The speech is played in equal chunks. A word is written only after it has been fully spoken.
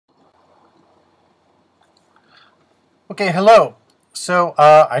Okay, hello. So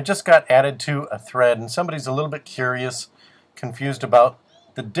I just got added to a thread, and somebody's a little bit curious, confused about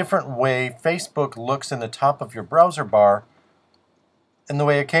the different way Facebook looks in the top of your browser bar, and the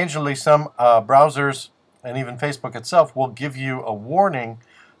way occasionally some browsers and even Facebook itself will give you a warning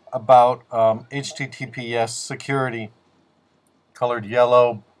about HTTPS security colored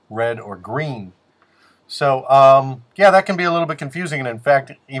yellow, red, or green. So, yeah, that can be a little bit confusing. And in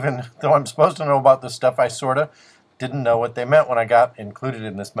fact, even though I'm supposed to know about this stuff, I sort of didn't know what they meant when I got included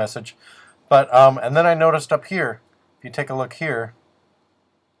in this message. But, and then I noticed up here, if you take a look here,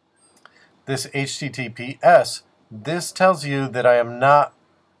 this HTTPS, this tells you that I am not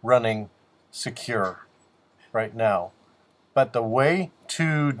running secure right now. But the way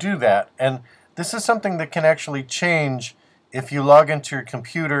to do that, and this is something that can actually change if you log into your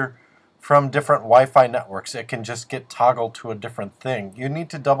computer from different Wi-Fi networks. It can just get toggled to a different thing. You need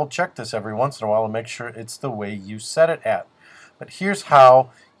to double check this every once in a while and make sure it's the way you set it at. But here's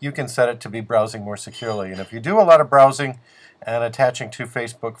how you can set it to be browsing more securely. And if you do a lot of browsing and attaching to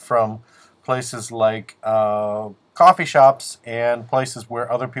Facebook from places like coffee shops and places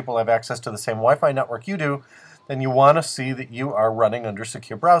where other people have access to the same Wi-Fi network you do, then you want to see that you are running under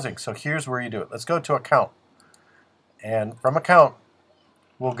secure browsing. So here's where you do it. Let's go to account. And from account,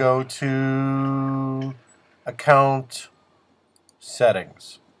 we'll go to account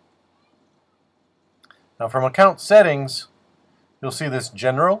settings. Now from account settings, you'll see this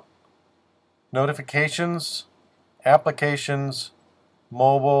general, notifications, applications,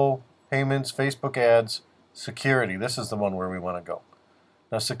 mobile, payments, Facebook ads, security. This is the one where we want to go.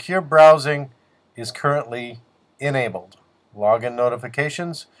 Now secure browsing is currently enabled. Login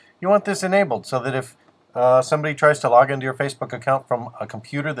notifications, you want this enabled so that if somebody tries to log into your Facebook account from a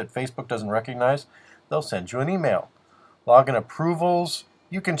computer that Facebook doesn't recognize, they'll send you an email. Login approvals,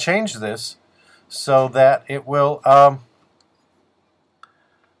 you can change this so that it will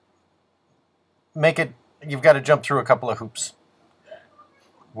make it, you've got to jump through a couple of hoops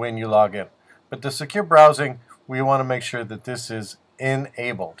when you log in. But the secure browsing, we want to make sure that this is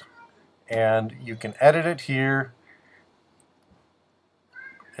enabled. And you can edit it here,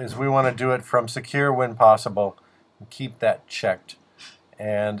 as we want to do it from secure when possible, and keep that checked.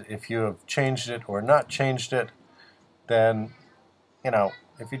 And if you have changed it or not changed it, then,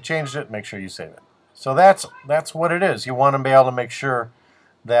 if you changed it, make sure you save it. So that's what it is. You want to be able to make sure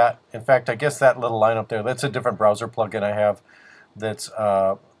that, in fact, I guess that little line up there, that's a different browser plugin I have that's,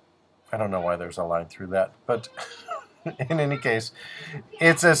 I don't know why there's a line through that, but in any case,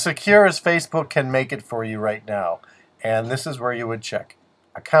 it's as secure as Facebook can make it for you right now. And this is where you would check.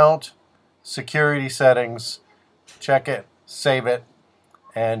 Account, security settings, check it, save it,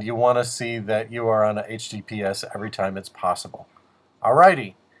 and you want to see that you are on a HTTPS every time it's possible.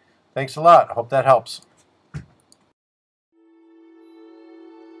 Alrighty, thanks a lot. I hope that helps.